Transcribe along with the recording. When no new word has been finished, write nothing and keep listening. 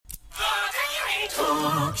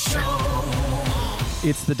Talk Show.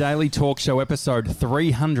 It's the Daily Talk Show, episode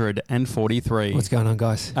 343. What's going on,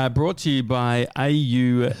 guys? Brought to you by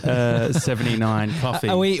AU79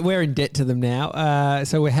 Coffee. We're in debt to them now,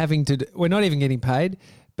 so we're not even getting paid,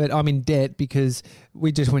 but I'm in debt because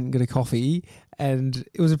we just went and got a coffee, and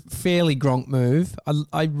it was a fairly gronk move.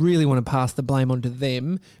 I really want to pass the blame onto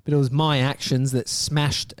them, but it was my actions that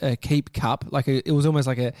smashed a Keep cup. It was almost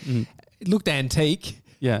like it looked antique.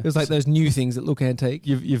 Yeah. It was like those new things that look antique.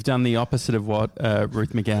 You've done the opposite of what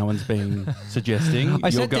Ruth McGowan's been suggesting.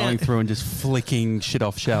 You're going through and just flicking shit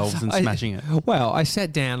off shelves and smashing it. Well, I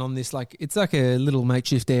sat down on this, it's like a little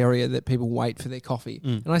makeshift area that people wait for their coffee.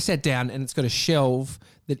 And I sat down and it's got a shelf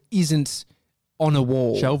that isn't on a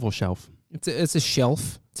wall. Shelf or shelf? It's a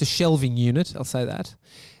shelf. It's a shelving unit, I'll say that.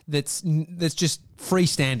 That's just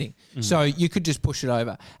freestanding. So you could just push it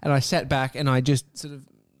over. And I sat back and I just sort of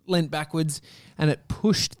leant backwards and it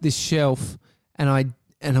pushed this shelf and I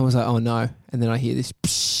was like, oh no. And then I hear this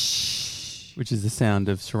psh, which is the sound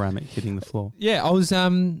of ceramic hitting the floor. Yeah, I was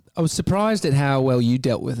surprised at how well you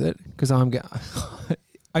dealt with it because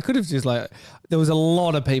I could have just there was a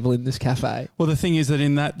lot of people in this cafe. Well, the thing is that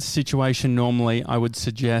in that situation, normally I would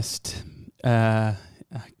suggest, can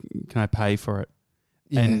I pay for it?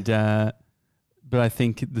 Yeah. And but I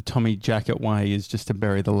think the Tommy Jacket way is just to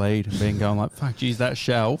bury the lead and being going like, fuck, geez, that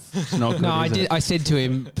shelf. It's not good, No, I is did. it? I said to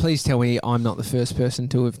him, please tell me I'm not the first person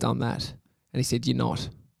to have done that. And he said, you're not.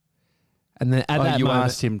 And then at that you moment,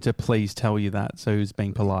 asked him to please tell you that, so he was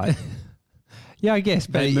being polite. yeah, I guess.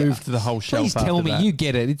 But They moved the whole shelf. Please tell after me that. you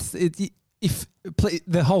get it.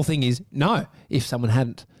 The whole thing is no. If someone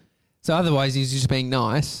hadn't, so otherwise he's just being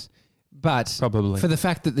nice. But Probably. for the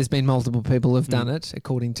fact that there's been multiple people have done it,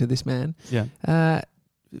 according to this man, Yeah.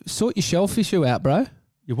 Sort your shelf issue out, bro.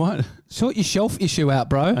 You what? Sort your shelf issue out,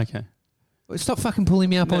 bro. Okay. Stop fucking pulling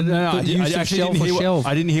me up on the I use of actually shelf didn't or hear shelf.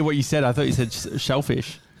 I didn't hear what you said. I thought you said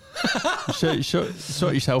shellfish.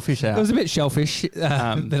 Sort your shellfish out. It was a bit shellfish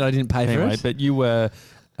that I didn't pay for Anyway, it. but you were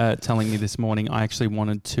telling me this morning I actually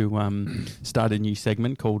wanted to start a new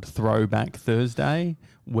segment called Throwback Thursday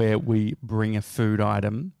where we bring a food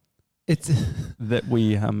item It's that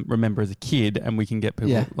we remember as a kid and we can get people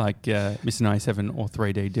Yeah. like Mr. 97 or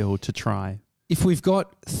 3D Deal to try. if we've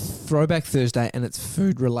got Throwback Thursday and it's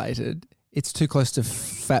food related, it's too close to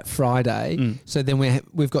Fat Friday. So then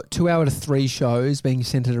we've got 2 out of 3 shows being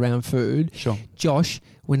centered around food. Sure. Josh,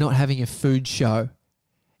 we're not having a food show.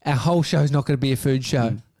 Our whole show is not going to be a food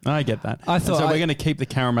show. I get that. I thought so we're going to keep the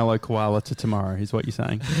caramello koala to tomorrow, is what you're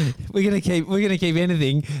saying. We're going to keep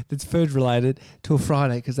anything that's food related till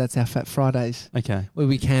Friday because that's our Fat Fridays Okay. where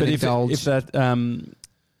we can But indulge. if that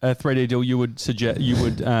 3D Deal, you would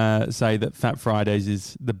say that Fat Fridays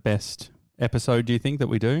is the best episode, do you think, that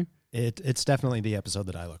we do? It's definitely the episode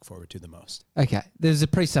that I look forward to the most. Okay, there's a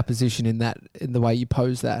presupposition in that, in the way you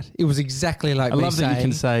pose that. It was exactly like I me love that you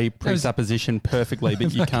can saying- say presupposition perfectly,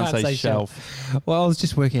 but you can't say shelf. Well, I was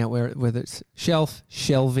just working out whether it's shelf,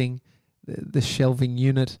 shelving, the shelving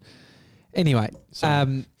unit. Anyway,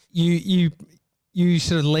 So- you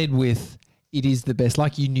sort of led with it is the best,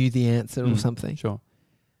 like you knew the answer or something. Sure.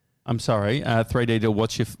 I'm sorry. 3D Deal,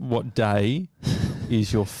 what day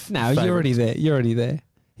is your No, favourite? you're already there. You're already there.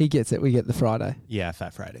 He gets it. We get the Friday. Yeah,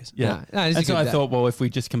 Fat Fridays. Yeah. No, it's a That's good what I day. thought, well, if we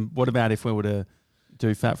just what about if we were to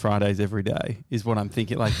do Fat Fridays every day is what I'm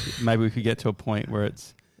thinking. Like maybe we could get to a point where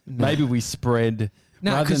it's, maybe we spread.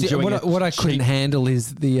 No, rather than because doing what I cheap- couldn't handle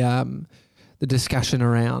is the discussion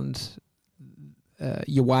around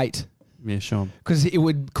your weight. Yeah, sure. Because it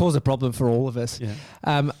would cause a problem for all of us. Yeah.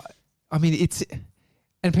 I mean,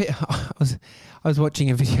 I was watching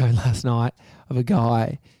a video last night of a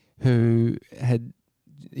guy who had,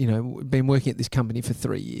 been working at this company for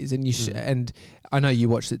 3 years, and and I know you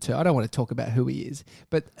watched it too. I don't want to talk about who he is,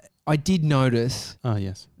 but I did notice Oh,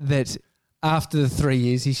 yes. that after the 3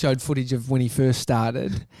 years, he showed footage of when he first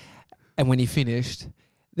started and when he finished.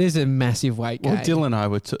 There's a massive weight gain. Well, Dylan and I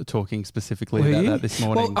were talking specifically Were about you? that this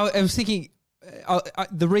morning. Well, I was thinking,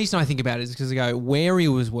 the reason I think about it is because I go, where he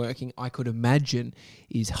was working, I could imagine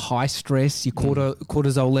is high stress. Your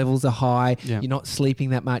cortisol levels are high. Yeah. You're not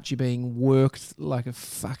sleeping that much. You're being worked like a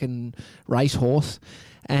fucking racehorse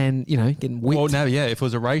and, getting whipped. Well, no, yeah. If it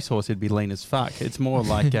was a racehorse, it'd be lean as fuck. It's more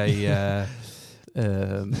like a.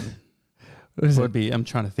 What is What it? would be? I'm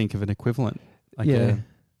trying to think of an equivalent. Like Yeah.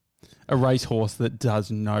 a racehorse that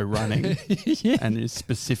does no running Yeah. and is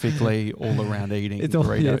specifically all around eating It's all,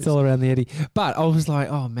 burritos. it's all around the eddy. But I was like,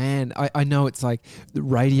 oh man, I know it's like the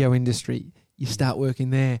radio industry. You start working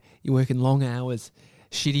there, you're working long hours,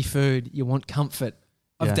 shitty food, you want comfort.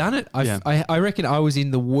 I've done it. I reckon I was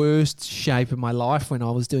in the worst shape of my life when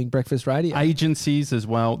I was doing breakfast radio. Agencies as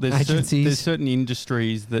well. There's Agencies. certain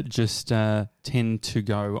industries that just tend to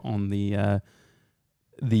go on the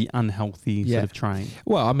unhealthy sort of train.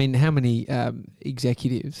 Well, I mean, how many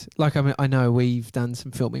executives? Like, I mean, I know we've done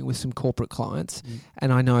some filming with some corporate clients,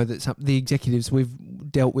 and I know that the executives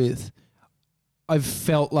we've dealt with, I've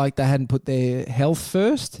felt like they hadn't put their health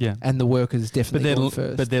first, and the workers definitely gone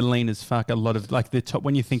first. But they're lean as fuck. A lot of like the top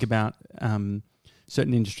when you think about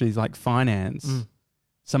certain industries like finance,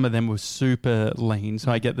 some of them were super lean.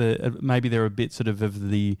 So I get maybe they're a bit sort of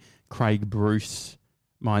the Craig Bruce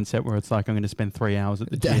mindset where it's like I'm going to spend 3 hours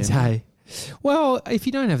at the gym. Hey. Well, if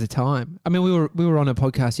you don't have the time, I mean, we were on a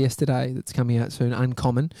podcast yesterday that's coming out soon,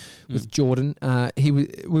 Uncommon, with Jordan.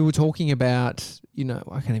 We were talking about, you know,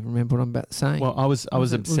 I can't even remember what I'm about to say. Well, I was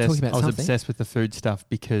obsessed. I was obsessed with the food stuff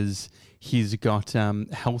because he's got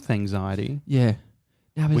health anxiety. Yeah.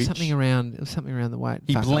 No, but it was something around the weight.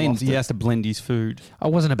 He blends. He has to blend his food. I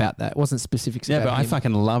wasn't about that. It wasn't specifics. Yeah, about but him. I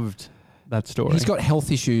fucking loved that story. He's got health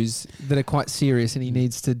issues that are quite serious, and he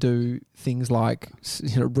needs to do things like,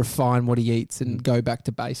 you know, refine what he eats and go back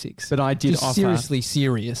to basics. But I did offer, seriously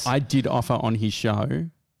serious. I did offer on his show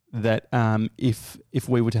that if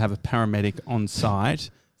we were to have a paramedic on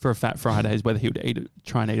site for a Fat Fridays, whether he would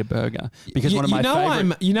try and eat a burger, because one of my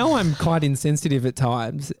favorite. I'm quite insensitive at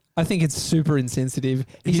times. I think it's super insensitive.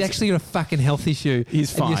 He's actually got a fucking health issue.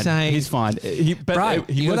 He's fine. You're saying, he's fine. He got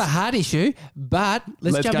a heart issue, but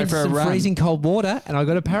let's jump into some freezing cold water, and I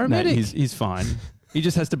got a paramedic. No, he's fine. He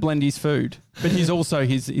just has to blend his food, but he's also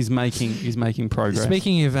he's making progress.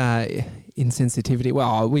 Speaking of insensitivity,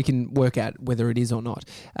 well, we can work out whether it is or not.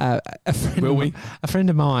 A friend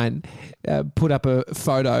of mine put up a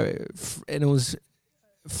photo, and it was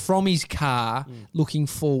from his car looking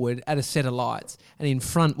forward at a set of lights, and in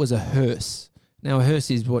front was a hearse. Now, a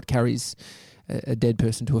hearse is what carries a dead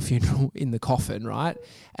person to a funeral in the coffin, right?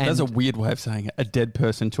 And that's a weird way of saying it. A dead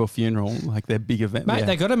person to a funeral, like their big event. Mate,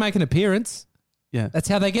 they got to make an appearance. Yeah. That's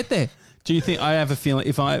how they get there. Do you think, I have a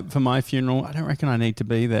feeling, for my funeral, I don't reckon I need to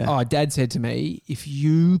be there. Oh, Dad said to me, if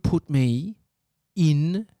you put me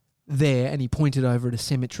in there, and he pointed over at a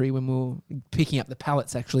cemetery when we were picking up the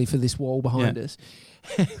pallets actually for this wall behind us.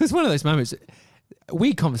 It was one of those moments, a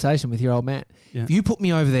weird conversation with your old man. Yeah. If you put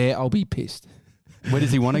me over there, I'll be pissed. Where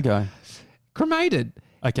does he want to go? Cremated.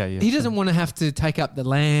 Okay, yeah. He doesn't want to have to take up the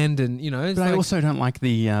land and, you know. But I also don't like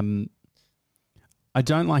the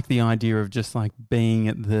idea of just like being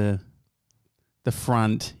at the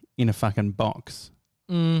front in a fucking box.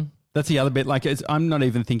 That's the other bit. Like, I'm not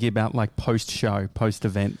even thinking about like post-show,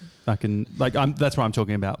 post-event. That's what I'm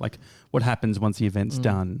talking about. Like, what happens once the event's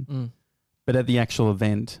done. But at the actual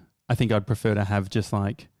event, I think I'd prefer to have just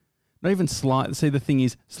like, not even See, the thing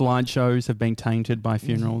is, slideshows have been tainted by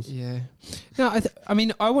funerals. Yeah. No, I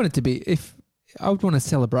mean, I want it to be, I would want a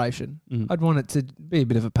celebration. I'd want it to be a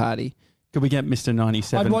bit of a party. Could we get Mr.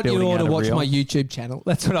 97? I'd want you all to watch reel? my YouTube channel.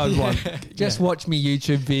 That's what I'd want. Just watch me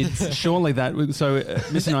YouTube vids. Surely that. So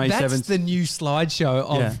Mr. 97. That's the new slideshow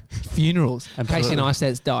of funerals. Absolutely. Casey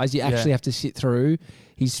Neistat dies. You actually have to sit through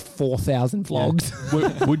his 4,000 vlogs.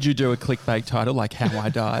 Yeah. would you do a clickbait title like "How I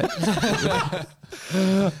Died"?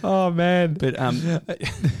 Oh man! But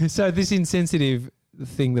so this insensitive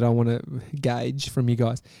thing that I want to gauge from you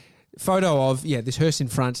guys. Photo of this hearse in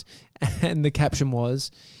front, and the caption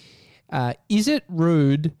was, is it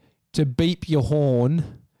rude to beep your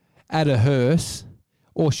horn at a hearse,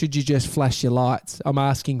 or should you just flash your lights? I'm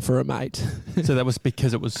asking for a mate. So that was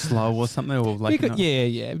because it was slow or something? Or like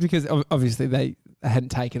because obviously they hadn't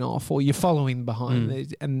taken off, or you're following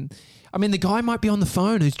behind. And I mean, the guy might be on the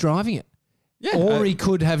phone who's driving it. Yeah. Or he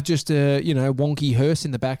could have just a, wonky hearse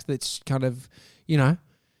in the back that's kind of,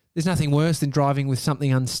 there's nothing worse than driving with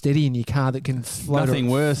something unsteady in your car that can float.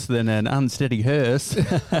 Nothing worse than an unsteady hearse.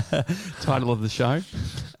 Title of the show.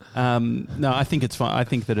 No, I think it's fine. I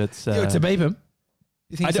think that it's... to beep them.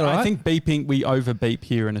 You think I think beeping, we over beep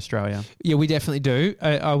here in Australia. Yeah, we definitely do.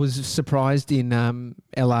 I was surprised in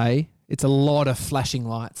LA. It's a lot of flashing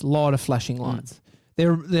lights.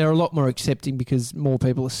 They're a lot more accepting because more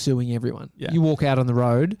people are suing everyone. Yeah. You walk out on the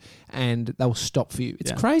road and they'll stop for you.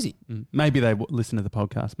 It's crazy. Maybe they listen to the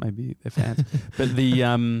podcast. Maybe they're fans. But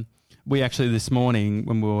we actually this morning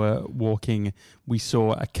when we were walking, we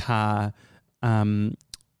saw a car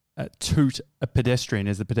toot a pedestrian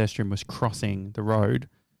as the pedestrian was crossing the road,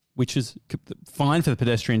 which is fine for the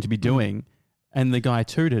pedestrian to be doing. And the guy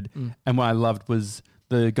tooted. And what I loved was...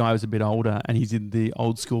 the guy was a bit older and he's in the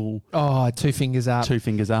old school... Oh, 2 fingers up. 2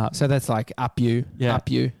 fingers up. So that's like up you. Up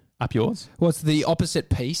yours. Well, it's the opposite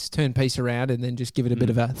piece. Turn piece around and then just give it a bit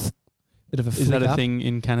of a Bit of a Is that flick a up. thing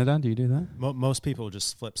in Canada? Do you do that? Most people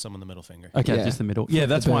just flip someone the middle finger. Okay, Yeah. just the middle. Flip Yeah,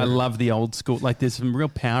 the that's why I bird. love the old school. Like, there's some real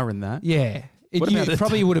power in that. Yeah. What about It the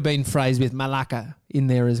probably would have been phrased with malaka in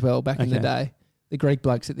there as well back in the Okay. day. The Greek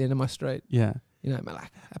blokes at the end of my street. Yeah. You know, malaka.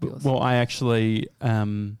 Happy horse. Well, I actually,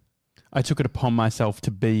 I took it upon myself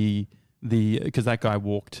to be because that guy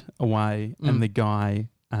walked away Mm. and the guy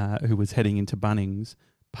who was heading into Bunnings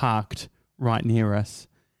parked right near us.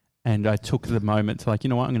 And I took the moment to like, you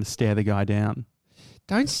know what, I'm going to stare the guy down.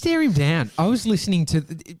 Don't stare him down. I was listening to,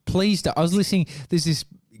 please don't. I was listening, there's this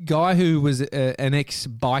guy who was an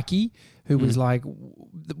ex-bikie who was like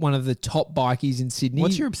one of the top bikies in Sydney.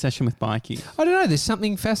 What's your obsession with biking? I don't know, there's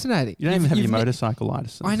something fascinating. You don't even have your You've ne- motorcycle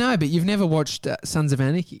license. I know, but you've never watched Sons of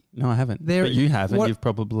Anarchy. No, I haven't. There- But you have, and what- you've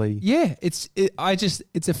probably... Yeah, it's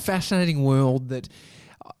a fascinating world that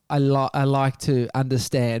I like to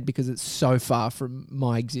understand because it's so far from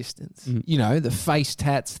my existence. Mm. You know, the face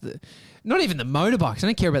tats, not even the motorbikes. I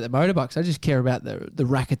don't care about the motorbikes. I just care about the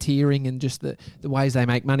racketeering and just the ways they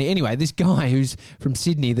make money. Anyway, this guy who's from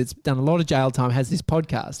Sydney that's done a lot of jail time has this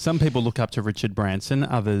podcast. Some people look up to Richard Branson,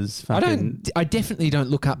 others fucking... I definitely don't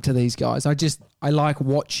look up to these guys. I like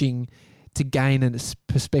watching to gain a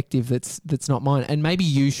perspective that's not mine. And maybe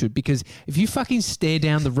you should, because if you fucking stare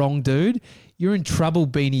down the wrong dude, you're in trouble,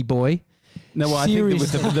 beanie boy. No, well, I think that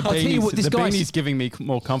with the Seriously. I'll tell you what, this guy's- beanie's giving me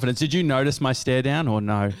more confidence. Did you notice my stare down or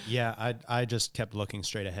no? Yeah, I just kept looking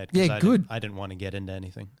straight ahead. 'Cause Yeah, good. I didn't want to get into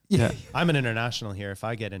anything. Yeah. I'm an international here. If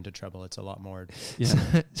I get into trouble, it's a lot more.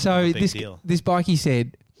 Yeah. So a big this deal. bikie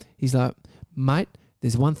said, he's like, mate,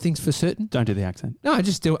 there's one thing's for certain. Don't do the accent. No,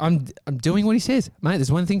 I'm doing what he says, mate.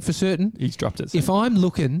 There's one thing for certain. He's dropped it. If I'm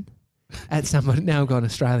looking at someone, now I've gone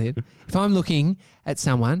Australian. If I'm looking at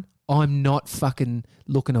someone, I'm not fucking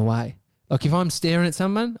looking away. Like if I'm staring at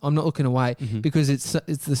someone, I'm not looking away because it's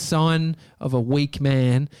the sign of a weak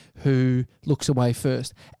man who looks away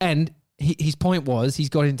first. And his point was he's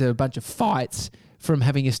got into a bunch of fights from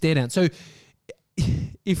having a stare down. So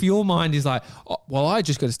if your mind is like, oh, well, I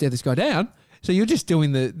just got to stare this guy down. So you're just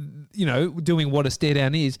doing doing what a stare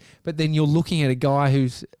down is, but then you're looking at a guy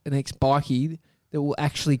who's an ex-bikie that will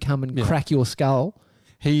actually come and crack your skull.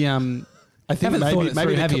 He, I think Haven't thought it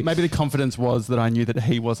through, have you? maybe the confidence was that I knew that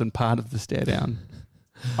he wasn't part of the stare down.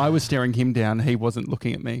 I was staring him down. He wasn't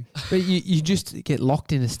looking at me. But you just get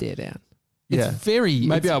locked in a stare down. It's Yeah. very...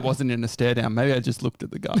 Maybe it's- I wasn't in a stare down. Maybe I just looked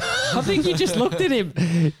at the guy. I think you just looked at him.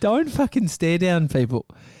 Don't fucking stare down people.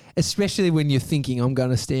 Especially when you're thinking, I'm going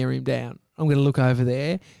to stare him down. I'm going to look over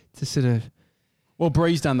there to sort of... Well,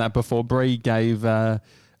 Bree's done that before. Bree gave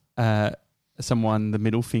someone the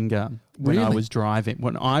middle finger when I Really? was driving.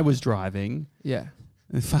 When I was driving, Yeah.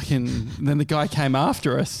 and then the guy came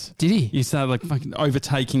after us. Did he? He started like fucking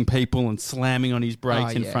overtaking people and slamming on his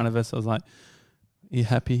brakes Oh, in yeah. front of us. I was like, "Are you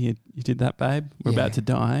happy you did that, babe? We're Yeah. about to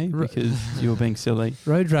die because you were being silly."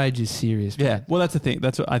 Road rage is serious. Yeah. man. Well, that's the thing.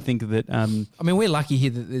 That's what I think that. I mean, we're lucky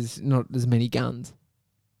here that there's not as many guns.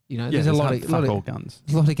 You know, Yeah, there's a lot all of guns.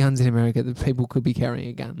 guns in America that people could be carrying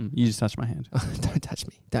a gun. You just touched my hand. Don't touch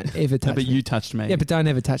me. Don't ever No, touch but me. you touched me. Yeah, but don't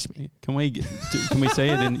ever touch me. Can we see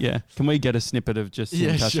it? Can we get a snippet of just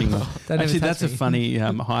him touching? sure. the- Don't ever Actually, touch that's me. a funny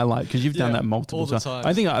highlight because you've done Yeah, that multiple all the times. times.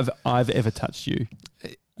 I think I've ever touched you. I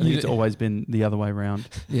think You- it's always been the other way around.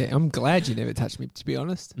 Yeah, I'm glad you never touched me, to be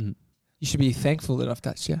honest. Mhm. You should be thankful that I've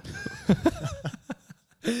touched you.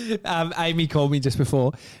 Amy called me just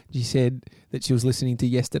before. She said that she was listening to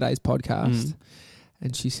yesterday's podcast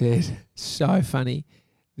and she said, so funny,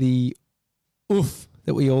 the oof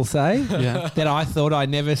that we all say Yeah, that I thought I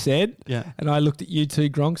never said. yeah. And I looked at you two,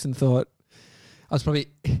 Gronks, and thought, I was probably,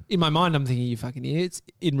 in my mind, I'm thinking, you fucking idiots.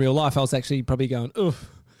 In real life, I was actually probably going, oof.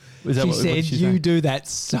 Was that She what said, she you say? do that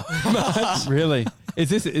so much. Really?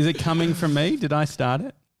 Is it coming from me? Did I start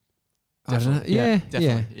it? I don't know. Yeah,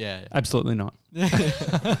 Definitely. Yeah. Absolutely not.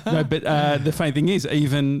 No, but the funny thing is,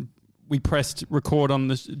 even we pressed record on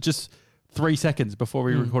this just 3 seconds before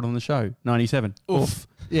we record on the show. 97. Oof.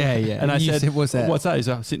 yeah, yeah. And I you said, "What's that?" What's that? He's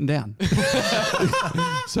like, sitting down.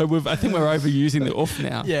 So I think we're overusing the oof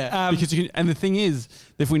now. Yeah. Because and the thing is,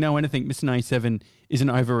 if we know anything, Mr. 97 is an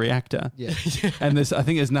overreactor. Yeah, And I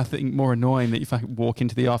think there's nothing more annoying that you fucking walk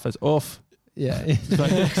into the office, oof. yeah. It's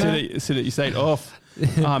like, sit at your seat, oof.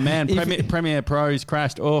 Oh man, Premiere Pro's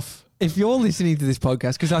crashed, oof. If you're listening to this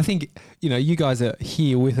podcast, because I think, you guys are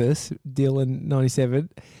here with us, Dill and 97,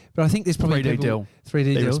 but I think there's probably 3D people- Dill. 3D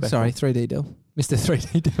Be Dill. respectful. Sorry, 3D Dill. Mr.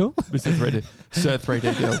 3D Dill. Mr. 3D. Sir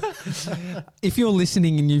 3D Dill. If you're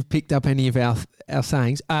listening and you've picked up any of our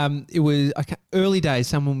sayings, it was early days.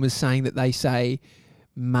 Someone was saying that they say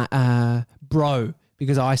bro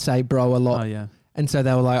because I say bro a lot, Oh yeah. and so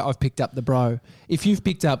they were like, "I've picked up the bro." If you've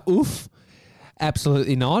picked up oof,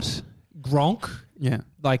 absolutely not. Gronk, Yeah.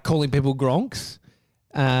 like calling people gronks.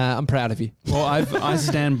 I'm proud of you. Well, I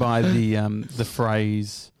stand by the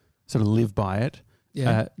phrase, sort of live by it.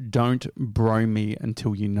 Yeah. Don't bro me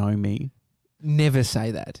until you know me. Never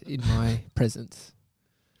say that in my presence.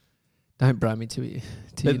 Don't bro me till you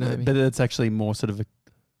know me. But it's actually more sort of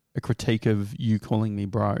a critique of you calling me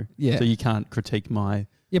bro. Yeah. So you can't critique my...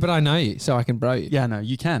 Yeah, but I know you, so I can bro you. Yeah, no,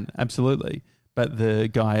 you can, absolutely. But the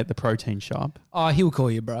guy at the protein shop, Oh, he'll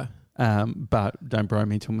call you bro. but don't bro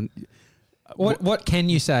me till... What can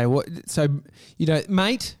you say?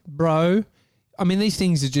 Mate, bro. I mean, these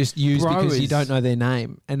things are just used Bro because you is- don't know their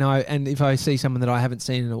name. And if I see someone that I haven't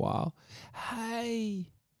seen in a while, hey,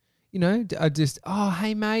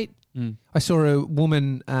 hey mate. Mm. I saw a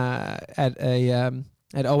woman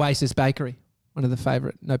at Oasis Bakery, one of the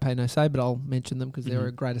favourite No Pay No Say, but I'll mention them because they're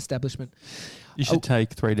a great establishment. You should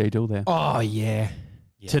take 3D Dill there. Oh yeah,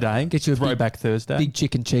 Today, Get you a Throwback Thursday. big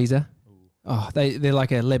chicken cheeser. Oh, they're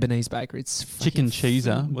like a Lebanese bakery. It's Chicken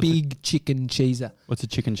cheeser? What's big chicken cheeser. What's a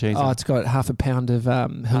chicken cheese? Oh, it's got half a pound of half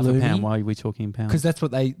half a pound. Why are we talking pounds? because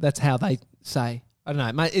that's how they say. I don't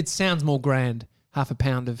know. Mate, it sounds more grand. Half a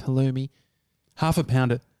pound of halloumi. Half a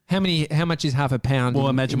pound. How much is half a pound? Well, in-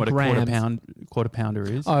 imagine in what grams? a quarter pounder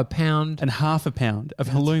is. Oh, a pound. And half a pound of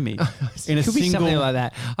halloumi in a Could be something single. like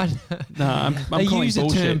that. No, I'm They calling use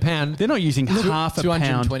bullshit. a term pound. They're not using half a pound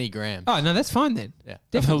 220 grams. Oh no, that's fine then. Yeah.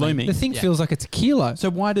 Definitely. halloumi. The thing Yeah. feels like it's a kilo. So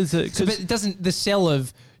why does it? So, but it doesn't. The sell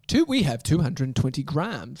of we have 220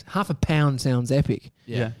 grams. Half a pound sounds epic.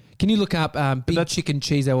 yeah. Can you look up big that's- chicken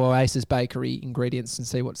cheese Oasis Bakery ingredients and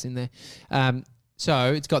see what's in there?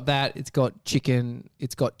 So it's got that. It's got chicken.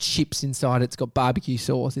 It's got chips inside. It's got barbecue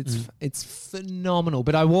sauce. It's phenomenal.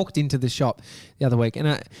 But I walked into the shop the other week,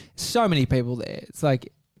 and so many people there. It's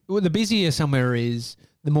like the busier somewhere is,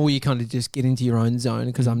 the more you kind of just get into your own zone.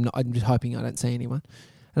 Because I'm just hoping I don't see anyone.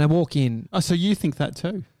 And I walk in. Oh, so you think that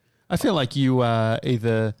too? I feel like you are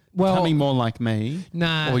either Well, becoming more like me,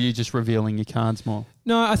 Nah. or you're just revealing your cards more.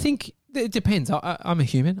 No, I think it depends. I'm a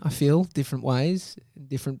human. I feel different ways,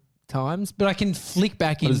 different times, but I can flick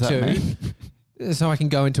back What does that into. So I can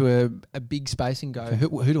go into a big space and go,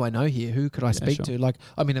 who do I know here? Who could I speak sure. to? Like,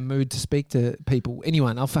 I'm in a mood to speak to people.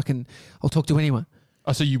 Anyone. I'll talk to anyone.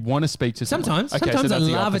 Oh, so you want to speak to someone? Sometimes. Okay, so Sometimes I that's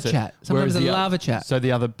the love a opposite. chat. Sometimes Whereas I love a chat. So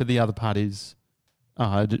the other part is,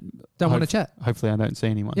 Don't want to chat. Hopefully, I don't see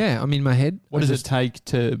anyone. Yeah, I'm in my head. What does it take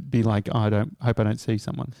to be like? Oh, I hope I don't see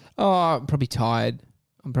someone. Oh, I'm probably tired.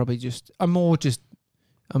 I'm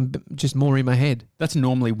just more in my head. That's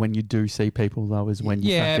normally when you do see people, though, is when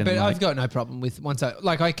you Yeah, fucking, but like, I've got no problem with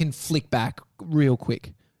I can flick back real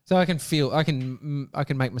quick, so I can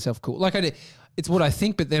make myself cool. Like it's what I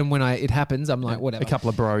think, but then when it happens, I'm like whatever. a couple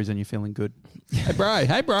of bros and you're feeling good. Hey,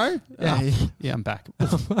 bro. Yeah. Yeah, I'm back.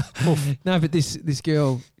 No, but this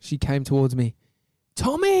girl, she came towards me,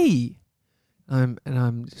 Tommy, and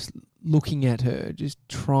I'm just looking at her, just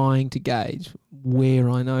trying to gauge where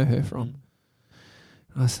I know her from.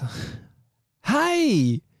 I was like,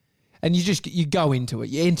 hey. And you go into it,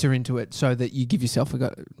 you enter into it so that you give yourself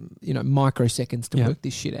microseconds to Yeah. work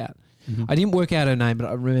this shit out. Mhm. I didn't work out her name, but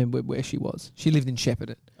I remember where she was. She lived in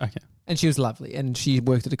Shepparton, Okay, and she was lovely. And she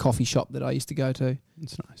worked at a coffee shop that I used to go to.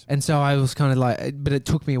 it's nice. And so I was kind of like, but it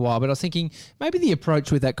took me a while. But I was thinking maybe the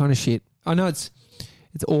approach with that kind of shit, I know it's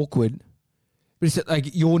awkward, but it's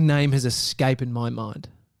like your name has escaped in my mind.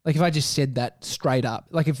 Like if I just said that straight up,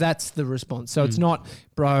 like if that's the response. So it's not,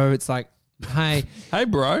 bro, it's like, hey. Hey,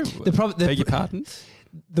 bro. Beg your pardon?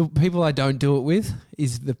 The people I don't do it with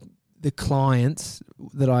is the clients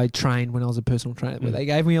that I trained when I was a personal trainer, where they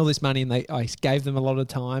gave me all this money and I gave them a lot of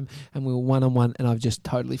time and we were one-on-one, and I've just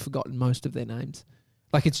totally forgotten most of their names.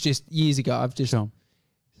 Like it's just years ago. I've just Sure.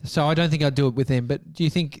 So I don't think I'd do it with them. But do you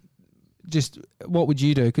think what would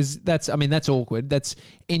you do? Because that's awkward. That's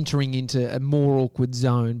entering into a more awkward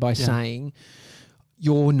zone by saying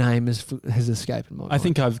your name has escaped my mind. I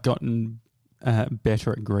think I've gotten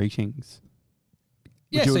better at greetings.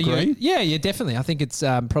 Yeah, Would you agree? Yeah, definitely. I think it's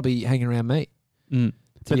probably hanging around me.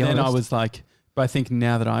 But be then I honest. was like, but I think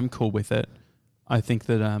now that I'm cool with it, I think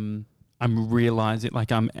that I'm realizing,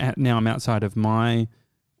 like now I'm outside of my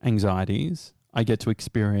anxieties. I get to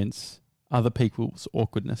experience other people's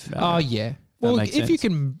awkwardness about Oh it. yeah. Well, makes if you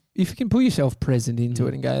sense. can pull yourself present into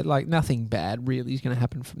it and go like nothing bad really is going to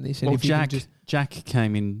happen from this. And Well, if you can Jack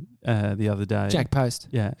came in the other day. Jack post.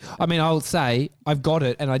 Yeah. I mean, I'll say I've got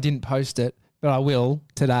it and I didn't post it, but I will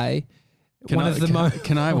today. Can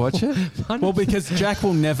I watch it? Well, because Jack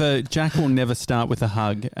will never start with a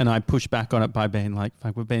hug, and I push back on it by being like,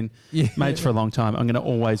 "Fuck, we've been mates for a long time. I'm going to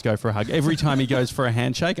always go for a hug. Every time he goes for a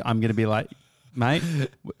handshake, I'm going to be like, mate,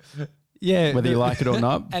 Yeah. whether you like it or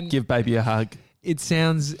not. And- Give baby a hug. It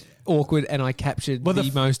sounds awkward, and I captured Well, the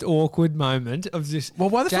most awkward moment of just. Well,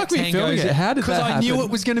 why the fuck were you filming it? How did that Because I knew happen?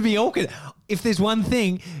 it was going to be awkward. If there's one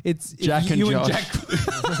thing, it's if Jack and you Josh. Jack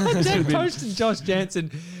Post and Josh Jansen.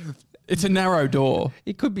 It's a narrow door.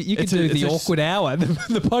 It could be. You could It's a- do it's the a- awkward hour, the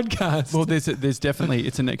podcast. Well, there's definitely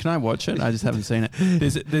can I watch it? I just haven't seen it.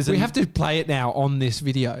 There's we have to play it now on this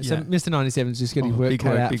video. So Yeah. Mr. 97's just getting work big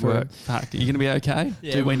cut work, out big for him. work. Fuck, are you going to be okay?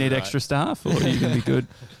 Yeah, Do we we'll need be extra staff, or are you going to be good?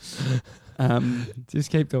 Just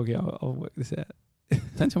keep talking. I'll work this out.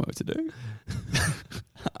 Don't tell me what to do.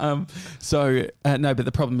 No, but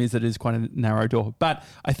the problem is that it is quite a narrow door. But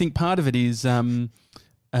I think part of it is, you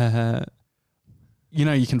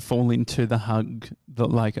can fall into the hug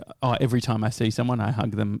that every time I see someone, I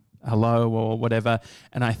hug them hello or whatever.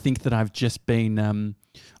 And I think that I've just been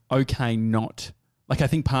okay not... I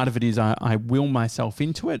think part of it is I will myself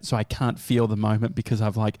into it, so I can't feel the moment because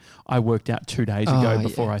I worked out 2 days ago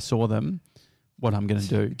before I saw them what I'm going to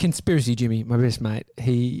do. Conspiracy Jimmy, my best mate,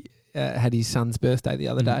 he had his son's birthday the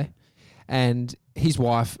other day, and his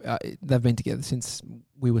wife, they've been together since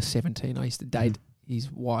we were 17. I used to date his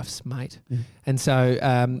wife's mate. And so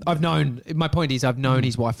I've known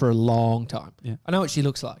his wife for a long time. Yeah. I know what she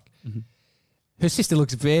looks like. Her sister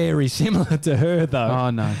looks very similar to her, though. Oh,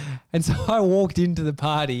 no. And so I walked into the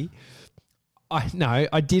party.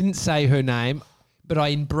 I didn't say her name, but I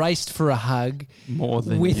embraced for a hug More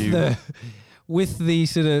than with you. with the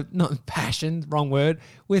sort of, not passion, wrong word,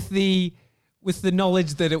 with the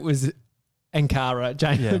knowledge that it was Ankara,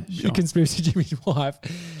 Jane, Yeah, sure. Conspiracy Jimmy's wife.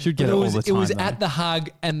 Should get But it all the time, It was though. at the hug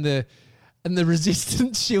and the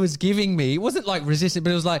resistance she was giving me. It wasn't like resistance, but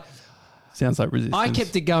it was like Sounds like resistance. I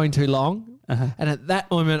kept it going too long. Uh-huh. And at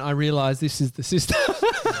that moment, I realised this is the sister.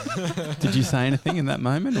 Did you say anything in that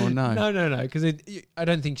moment or no? No, because I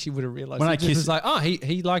don't think she would have realised. When It I just kissed- was like, oh,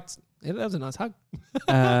 he liked. Yeah, that was a nice hug.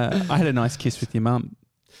 I had a nice kiss with your mum.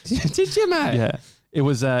 Did you, mate? Yeah. It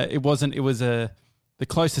was the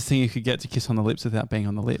closest thing you could get to kiss on the lips without being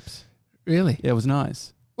on the lips. Really? Yeah, it was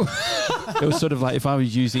nice. It was sort of like if I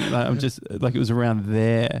was using it was around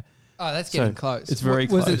there. Oh, that's So getting close. it's very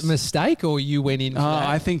Was it close. a mistake or you went in? Oh,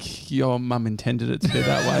 I think your mum intended it to be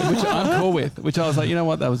that way, which I'm cool with. Which I was like, you know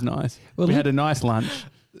what, that was nice. Well, we had a nice lunch.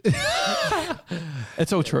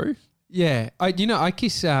 It's all true. Yeah, I've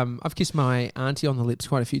kissed my auntie on the lips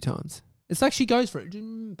quite a few times. It's like she goes for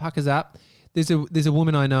it, puckers up. There's a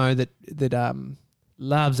woman I know that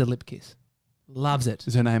loves a lip kiss, loves it.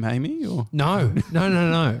 Is her name Amy or No.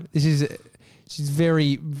 She's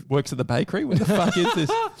very works at the bakery? What the fuck is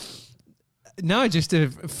this? no, just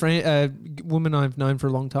a woman I've known for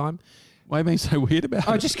a long time. Why are you being so weird about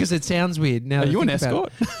Oh, it? just because it sounds weird. Now Are that I you an think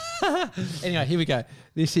about escort? it. Anyway, here we go.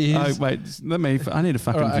 This is. Oh, wait. I need to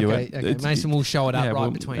fucking All right, view okay, it. okay. It's- Mason will show it up yeah, right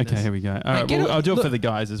well, between okay, us. here we go. All right, get well, it- I'll do it look- for the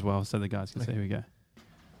guys as well, so the guys can see. Here we go.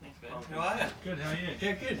 That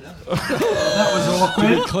was awkward.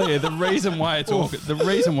 To be clear, the reason why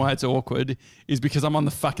it's awkward is because I'm on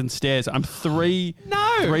the fucking stairs. I'm three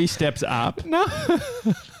steps up. No.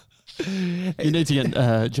 You need to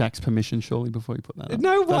get Jack's permission surely before you put that up.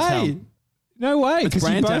 No That's how- way. No way. It's 'cause you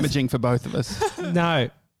brand both- damaging for both of us. No.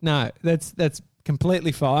 That's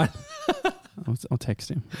completely fine. I'll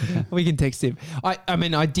text him. Okay. We can text him.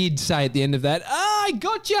 I did say at the end of that, I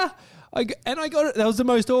got you. I got it. That was the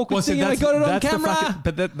most awkward thing. And I got it on camera.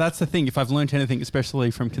 That's the thing. If I've learned anything,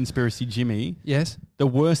 especially from Conspiracy Jimmy, Yes. the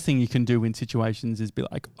worst thing you can do in situations is be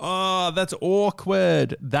like, oh, that's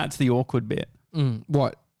awkward. That's the awkward bit.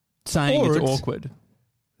 What? Saying Or it's it's- awkward.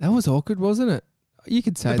 That was awkward, wasn't it? You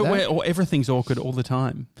could say But that. everything's awkward all the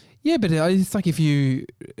time. Yeah, but it's like if you...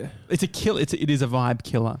 It's a kill. It is a vibe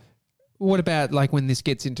killer. What about like when this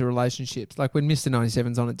gets into relationships? Like when Mr.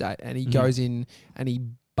 97's on a date and he goes in and he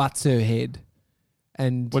butts her head.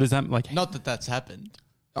 And What is that like? Not that that's happened.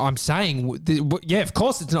 I'm saying, yeah, of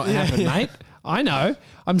course it's not happened, mate. I know.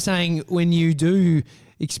 I'm saying when you do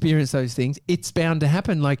experience those things, it's bound to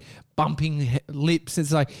happen, like bumping lips.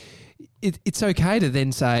 It's like, it's okay to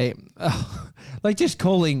then say, like just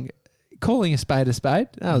calling a spade a spade.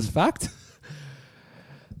 That was fucked.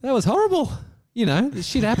 That was horrible. This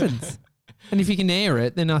shit happens. And if you can air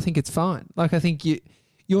it, then I think it's fine. Like I think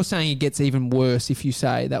you're saying it gets even worse if you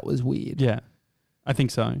say that was weird. Yeah, I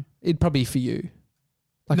think so. It'd probably for you.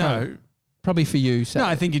 Like No. probably for you. So. No,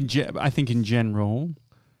 I think in general,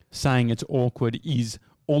 saying it's awkward is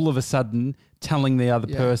all of a sudden telling the other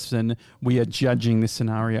Yeah. person we are judging this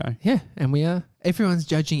scenario. Yeah, and we are. Everyone's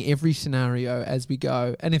judging every scenario as we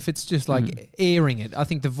go. And if it's just like airing it, I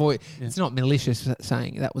think the voice, it's not malicious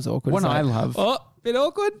saying that was awkward. What It's I like, love, oh, Bit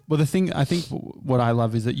awkward. Well, the thing I think what I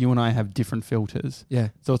love is that you and I have different filters. Yeah.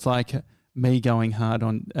 So it's like me going hard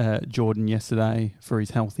on Jordan yesterday for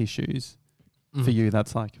his health issues. Mm. For you,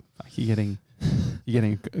 that's like fuck, you're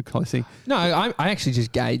getting a closey. No, I actually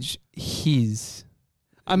just gauge his.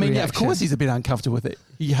 I mean, yeah, of reaction. course he's a bit uncomfortable with it.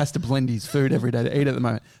 He has to blend his food every day to eat at the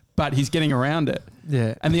moment, but he's getting around it.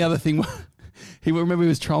 Yeah. And the other thing, he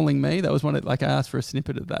was trolling me. That was one of, like I asked for a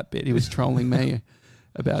snippet of that bit. He was trolling me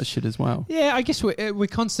about shit as well. Yeah, I guess we're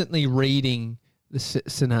constantly reading the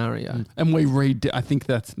scenario. And we read, I think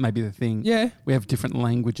that's maybe the thing. Yeah. We have different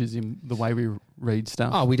languages in the way we read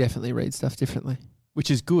stuff. Oh, we definitely read stuff differently.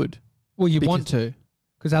 Which is good. Well, you want to,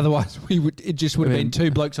 because otherwise it just would have been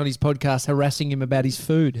two blokes on his podcast harassing him about his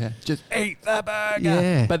food. Yeah. Just eat the burger.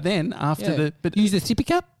 Yeah. But then after use the sippy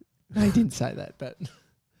cup. No, he didn't say that, but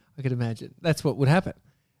I could imagine that's what would happen.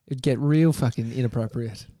 It'd get real fucking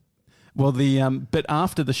inappropriate. Well, but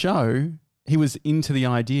after the show, he was into the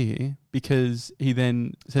idea because he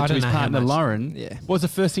then said to his partner Lauren, what was the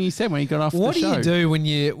first thing he said when he got off the show? What do you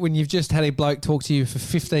do when you've just had a bloke talk to you for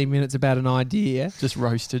 15 minutes about an idea? Just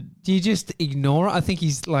roasted. Do you just ignore it? I think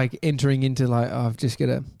he's like entering into like, I've just got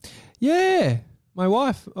to, my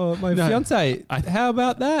wife or my fiance. How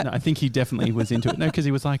about that? No, I think he definitely was into it. No, because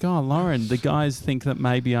he was like, Lauren, the guys think that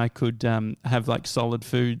maybe I could have like solid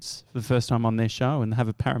foods for the first time on their show and have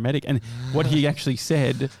a paramedic. And what he actually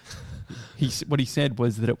said... What he said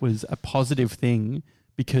was that it was a positive thing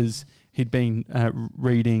because he'd been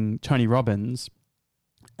reading Tony Robbins,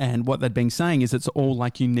 and what they'd been saying is it's all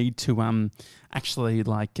like you need to actually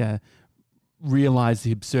like realize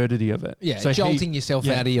the absurdity of it. Yeah, so jolting yourself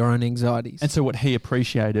out of your own anxieties. And so what he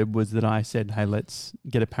appreciated was that I said, "Hey, let's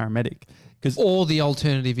get a paramedic." Or the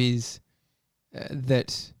alternative is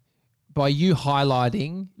that by you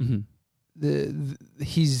highlighting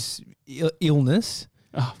his illness.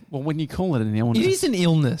 Oh, well, when you call it an illness, it is an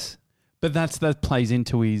illness. But that plays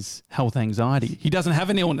into his health anxiety. He doesn't have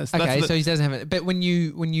an illness. Okay, so he doesn't have it. But when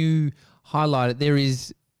you highlight it, there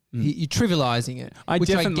is you're trivializing it. I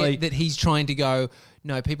get that he's trying to go.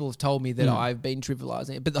 No, people have told me that I've been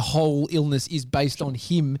trivializing it, but the whole illness is based on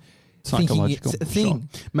him thinking it's a thing.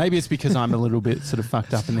 Sure. Maybe it's because I'm a little bit sort of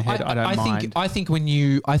fucked up in the head. I don't mind. I think when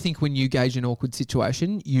you gauge an awkward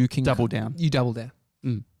situation, you can double down. You double down.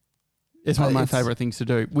 Mm. It's one of my favourite things to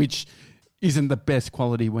do, which isn't the best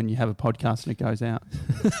quality when you have a podcast and it goes out.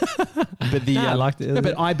 But I liked it.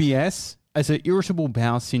 But IBS, as an irritable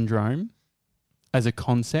bowel syndrome, as a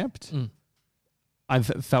concept, I've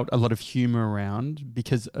felt a lot of humour around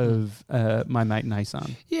because of my mate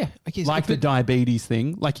Nason. Yeah, I guess. Like the diabetes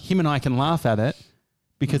thing. Like him and I can laugh at it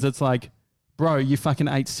because it's like, bro, you fucking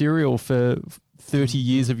ate cereal for 30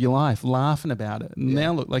 years of your life laughing about it. And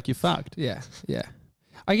now look like you're fucked. Yeah, yeah.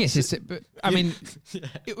 I guess it's. But I mean,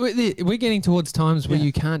 we're getting towards times where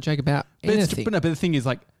you can't joke about anything. But the thing is,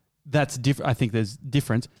 like, that's different. I think there's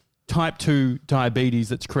difference. Type 2 diabetes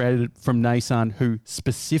that's created from Nason, who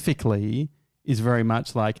specifically is very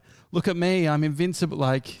much like, look at me, I'm invincible.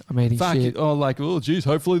 Like, I'm eating shit. Or like, oh, geez,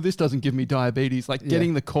 hopefully this doesn't give me diabetes. Like,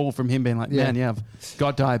 getting the call from him being like, man, I've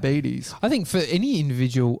got diabetes. I think for any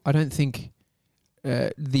individual, I don't think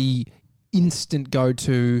the instant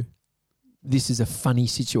go-to, this is a funny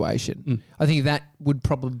situation. I think that would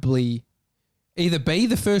probably either be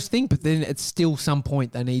the first thing, but then at still some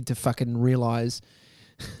point they need to fucking realise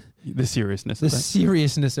the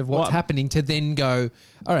seriousness of what's happening to then go,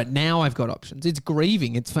 all right, now I've got options. It's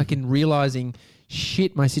grieving. It's fucking realising,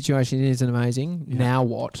 shit, my situation isn't amazing. Yeah. Now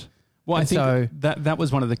what? Well, I think that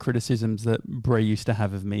was one of the criticisms that Brie used to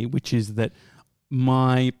have of me, which is that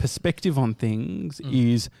my perspective on things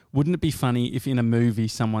is, wouldn't it be funny if in a movie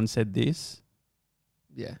someone said this?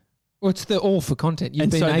 Yeah. Well, it's all for content. You've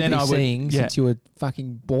been ABCing since you were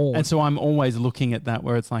fucking born. And so I'm always looking at that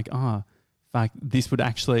where it's like, fuck, this would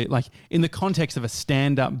actually, like, in the context of a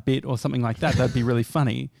stand-up bit or something like that, that'd be really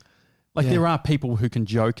funny. Like, there are people who can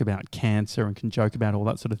joke about cancer and can joke about all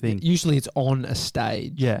that sort of thing. Usually it's on a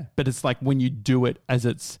stage. Yeah, but it's like when you do it as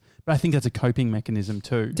it's... But I think that's a coping mechanism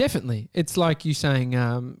too. Definitely. It's like you saying,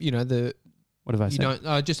 what have I said?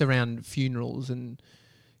 Don't, just around funerals and,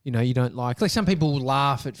 you don't like some people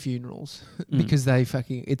laugh at funerals because they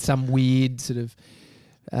it's some weird sort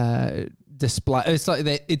of display. It's like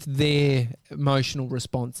it's their emotional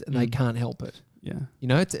response and they can't help it. Yeah.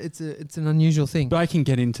 It's an unusual thing. But I can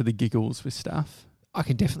get into the giggles with stuff. I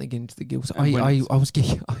can definitely get into the giggles. I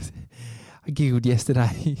giggled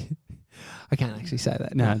yesterday. I can't actually say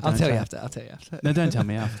that. No, I'll tell you after. No, don't tell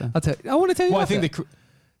me after. I want to tell you after. I think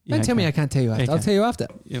don't tell me I can't tell you after. Okay. I'll tell you after.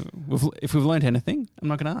 Yeah, if we've learned anything, I'm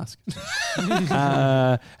not going to ask.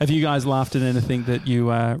 Have you guys laughed at anything that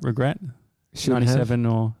you regret? Shouldn't have. 97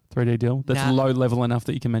 or 3D Dill? That's Nah. low level enough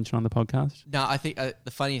that you can mention on the podcast. No, I think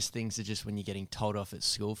the funniest things are just when you're getting told off at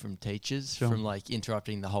school from teachers, Sure. from like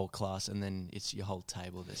interrupting the whole class, and then it's your whole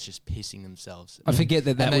table that's just pissing themselves. I forget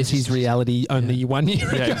that And they was his just- reality only 1 year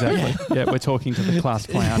Yeah, ago. exactly. Yeah, we're talking to the class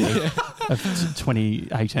clown of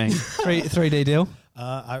 2018. 3D deal.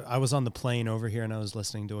 I was on the plane over here and I was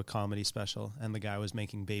listening to a comedy special, and the guy was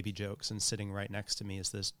making baby jokes, and sitting right next to me is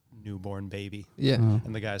this newborn baby. Yeah. Oh.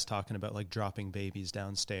 And the guy's talking about like dropping babies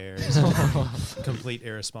downstairs, complete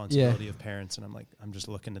irresponsibility of parents. And I'm like, I'm just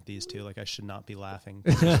looking at these two like I should not be laughing.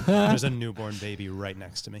 There's a newborn baby right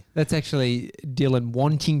next to me. That's actually Dylan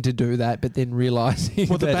wanting to do that, but then realizing.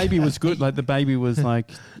 Well, the that- baby was good. Like the baby was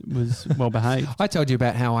well behaved. I told you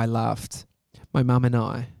about how I laughed. My mum and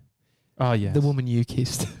I, Oh yeah, the woman you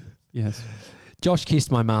kissed. Yes, Josh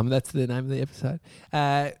kissed my mum. That's the name of the episode.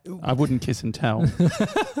 I wouldn't kiss and tell.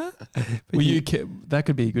 Will you? That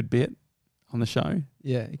could be a good bit on the show.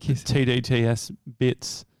 Yeah, kiss. TDTS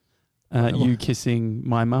bits. You kissing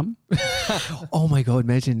my mum. Oh my god!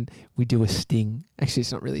 Imagine we do a sting. Actually,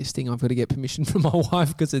 it's not really a sting. I've got to get permission from my wife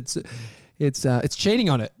because it's cheating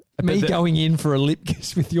on it. Me the- going in for a lip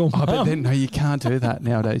kiss with your Oh, mum. but then no, you can't do that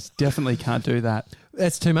nowadays. Definitely can't do that.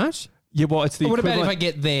 That's too much. Yeah, well, it's the What about if I equivalent.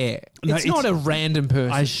 get there? No, It's not a random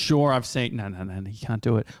person. I've seen. No, you can't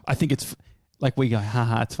do it. I think it's like we go,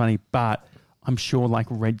 haha, it's funny, but I'm sure like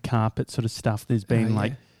red carpet sort of stuff. There's been yeah.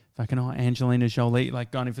 like fucking Angelina Jolie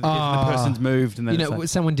like going in for the kiss and Oh. the person's moved and then you know, it's like,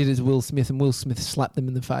 someone did as Will Smith, and Will Smith slapped them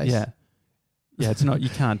in the face. yeah, it's not. You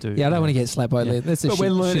can't do. Yeah, I don't want to get slapped by Yeah. Lynn. That's a But shit, we're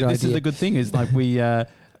learning. shit This is idea. the good thing is like we.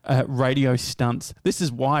 Radio stunts. This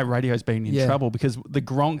is why radio's been in Yeah. trouble because the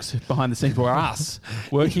Gronks behind the scenes were us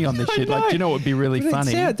working on this I shit. Like, know. do you know what would be really But it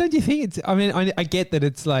funny? don't you think it's? I mean, I get that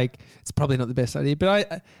it's like it's probably not the best idea,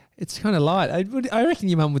 but it's kind of light. I reckon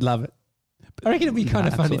your mum would love it. I reckon it'd be kind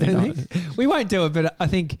of funny. absolutely Don't you think? We won't do it, but I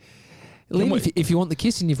think, Lynn, we- if you want the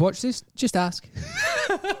kiss and you've watched this, just ask.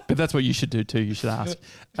 But that's what you should do too. You should ask.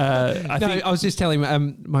 I think I was just telling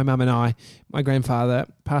my mum and my grandfather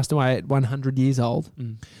passed away at 100 years old.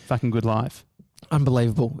 fucking good life.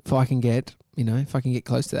 Unbelievable. If I can get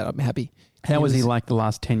close to that, I'm happy. How was he like the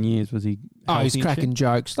last 10 years? Was he? Oh, he's healthy and cracking shit?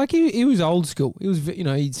 jokes. Like he was old school. He was,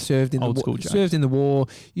 he served in Old the school war, jokes. served in the war.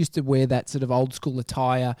 Used to wear that sort of old school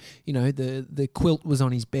attire. You know, the quilt was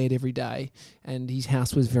on his bed every day, and his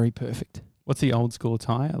house was very perfect. What's the old school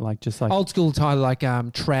attire? Like just like Old school attire, like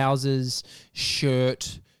trousers,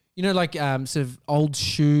 shirt. You know, like sort of old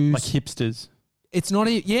shoes. like hipsters. It's not.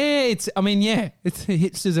 It's It's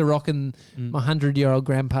hipsters are rocking my 100-year-old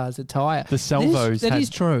grandpa's attire. The Salvos That had, is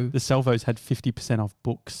true. The Salvos had 50% off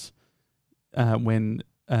books when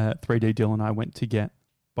 3D Dill and I went to get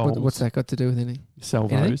bowls. What's that got to do with anything?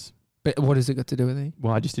 Salvos. Anything? But what has it got to do with anything?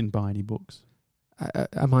 Well, I just didn't buy any books.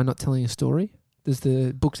 Am I not telling a story? Does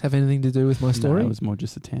the books have anything to do with my story? No, it was more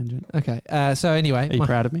just a tangent. Okay. So anyway, Are you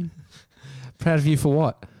proud of me? proud of you for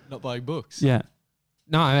what? Not buying books. Yeah.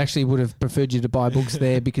 No, I actually would have preferred you to buy books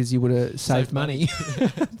there because you would have saved Saved money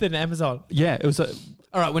than Amazon. Yeah, it was All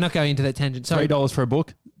right, we're not going into that tangent. So $3 for a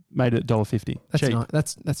book, made it $1.50. that's Cheap.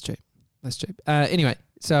 nice. That's cheap. That's cheap. Anyway,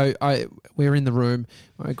 so we're in the room.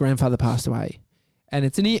 My grandfather passed away, and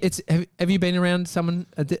have you been around someone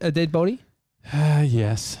a dead body?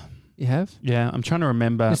 Yes. You have, Yeah, I'm trying to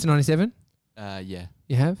remember. Mr. 97. Yeah.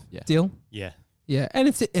 You have, Yeah. Deal. Yeah. Yeah, and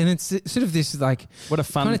it's sort of this like What a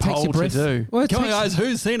fun kinda takes poll your to breath. do. Well, it Come on, takes- guys,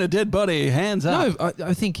 who's seen a dead body? Hands up. no.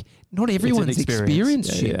 I think not everyone's experience. experienced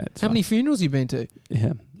Yeah, shit. yeah, it's how fine. many funerals you've been to?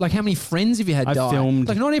 Yeah. Like how many friends have you had I've die? filmed-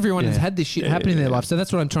 Like not everyone has Yeah. had this shit Yeah, happen in yeah, their yeah. life. So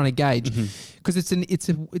that's what I'm trying to gauge Mhm. because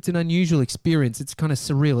it's an unusual experience. It's kind of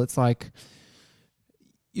surreal. It's like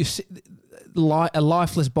you see, a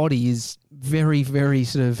lifeless body is very, very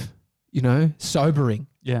sort of sobering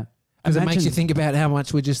Yeah. because it makes Imagine- you think about how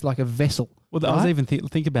much we're just like a vessel. Well, I was right? even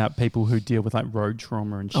think about people who deal with like road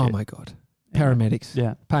trauma and shit. Oh my god, paramedics.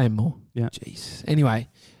 Yeah. Pay them more. Yeah. Jeez. Anyway,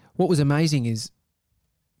 what was amazing is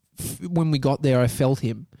when we got there, I felt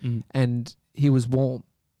him Mm. and he was warm.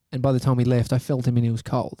 And by the time he left, I felt him and he was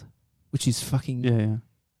cold, which is fucking Yeah.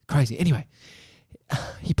 crazy. Anyway,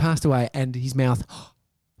 he passed away and his mouth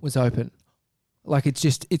was open. Like it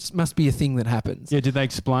must be a thing that happens. Yeah. Did they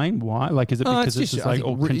explain why? Like, is it because it's just I like think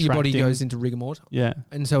all your body contracting? goes into rigor mortis. Yeah.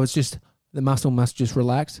 And so it's just the muscle must just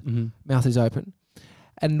relax. Mm-hmm. Mouth is open.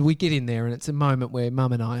 And we get in there and it's a moment where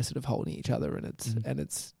mum and I are sort of holding each other and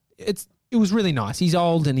it was really nice. He's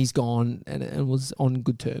old and he's gone and was on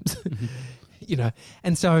good terms. Mm-hmm.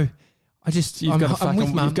 And so You've I'm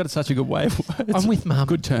with mum. You've got such a good way of words. I'm with mum.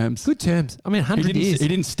 Good terms. Good terms. I mean, 100 years. He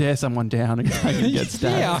didn't stare someone down and get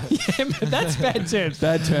stabbed. yeah, but that's bad terms.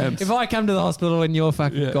 Bad terms. If I come to the hospital and you're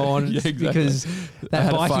fucking gone, it's exactly. because I that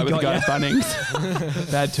had a bike fight you with a got guy you. at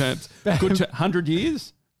Bunnings. Bad terms. 100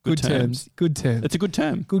 years? Good terms. Good terms. It's a good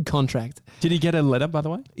term. Good contract. Did he get a letter, by the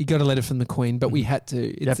way? He got a letter from the Queen, but we had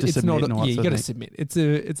to. You have to submit and all that you sort got of to thing. submit.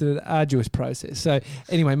 It's an arduous process. So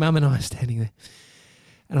anyway, Mum and I are standing there,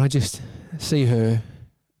 and I just see her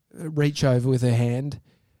reach over with her hand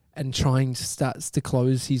and starts to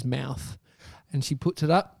close his mouth, and she puts it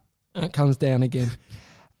up and it comes down again.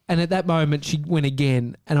 And at that moment, she went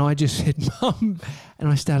again, and I just said, "Mum," and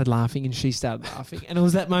I started laughing, and she started laughing, and it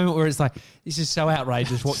was that moment where it's like, "This is so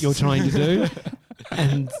outrageous what you're trying to do,"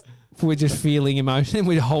 and we're just feeling emotion, and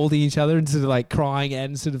we're holding each other and sort of like crying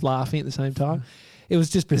and sort of laughing at the same time. It was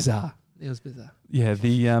just bizarre. It was bizarre. Yeah,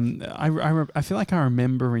 I feel like I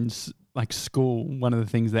remember in like school, one of the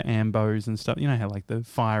things that AMBOs and stuff, you know how like the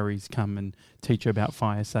fireys come and teach you about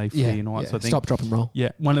fire safety and all that sort of thing. Stop, drop, and roll. Yeah,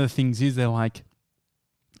 one of the things is they're like,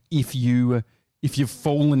 if you've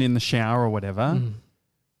fallen in the shower or whatever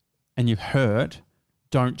and you're hurt,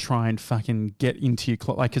 don't try and fucking get into your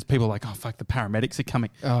clothes. Like, because people are like, oh, fuck, the paramedics are coming.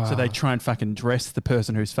 So they try and fucking dress the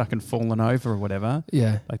person who's fucking fallen over or whatever.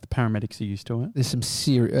 Yeah. Like the paramedics are used to it. There's some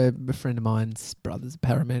serious... a friend of mine's brother's a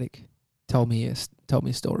paramedic. Told me a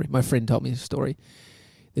story. My friend told me a story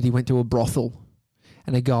that he went to a brothel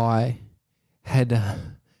and a guy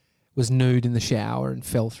was nude in the shower and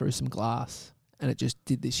fell through some glass, and it just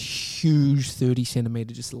did this huge 30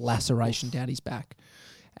 centimetre just laceration down his back.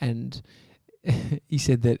 And he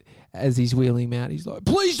said that as he's wheeling him out, he's like,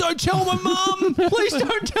 "Please don't tell my mum! Please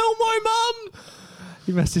don't tell my mum!"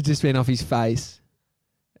 He must have just been off his face.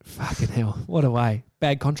 Fucking hell. What a way.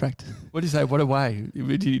 Bad contract. What do you say? What a way.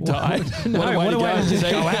 Did he die? What a way to just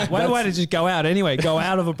go out. What a way to just go out anyway. Go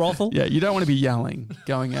out of a brothel. Yeah, you don't want to be yelling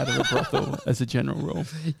going out of a brothel as a general rule.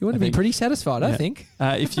 You want to be pretty satisfied, I think.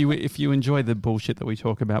 If you enjoy the bullshit that we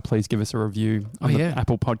talk about, please give us a review on the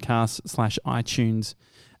Apple Podcasts /iTunes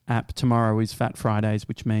app. Tomorrow is Fat Fridays,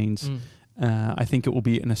 which means I think it will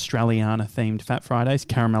be an Australiana themed Fat Fridays,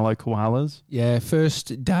 caramello koalas. Yeah,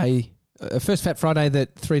 first Fat Friday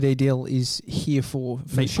that 3D Deal is here for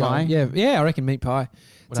meat sure. pie. Yeah, I reckon meat pie.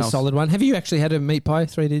 It's a solid one. Have you actually had a meat pie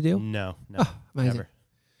 3D Deal? No, Oh, amazing. never.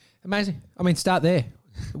 Amazing. I mean, start there.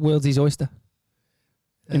 The world's his oyster.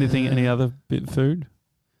 Any other bit of food?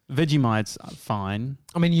 Vegemite's fine.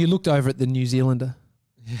 I mean, you looked over at the New Zealander.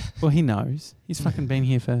 Well, he knows. He's fucking been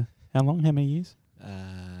here for how long? How many years?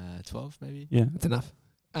 12 maybe. Yeah. That's enough.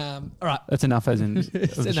 All right. That's enough as in of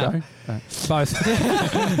the enough. show. Right. Both.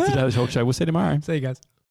 Today's Talk Show. We'll see you tomorrow. See you guys.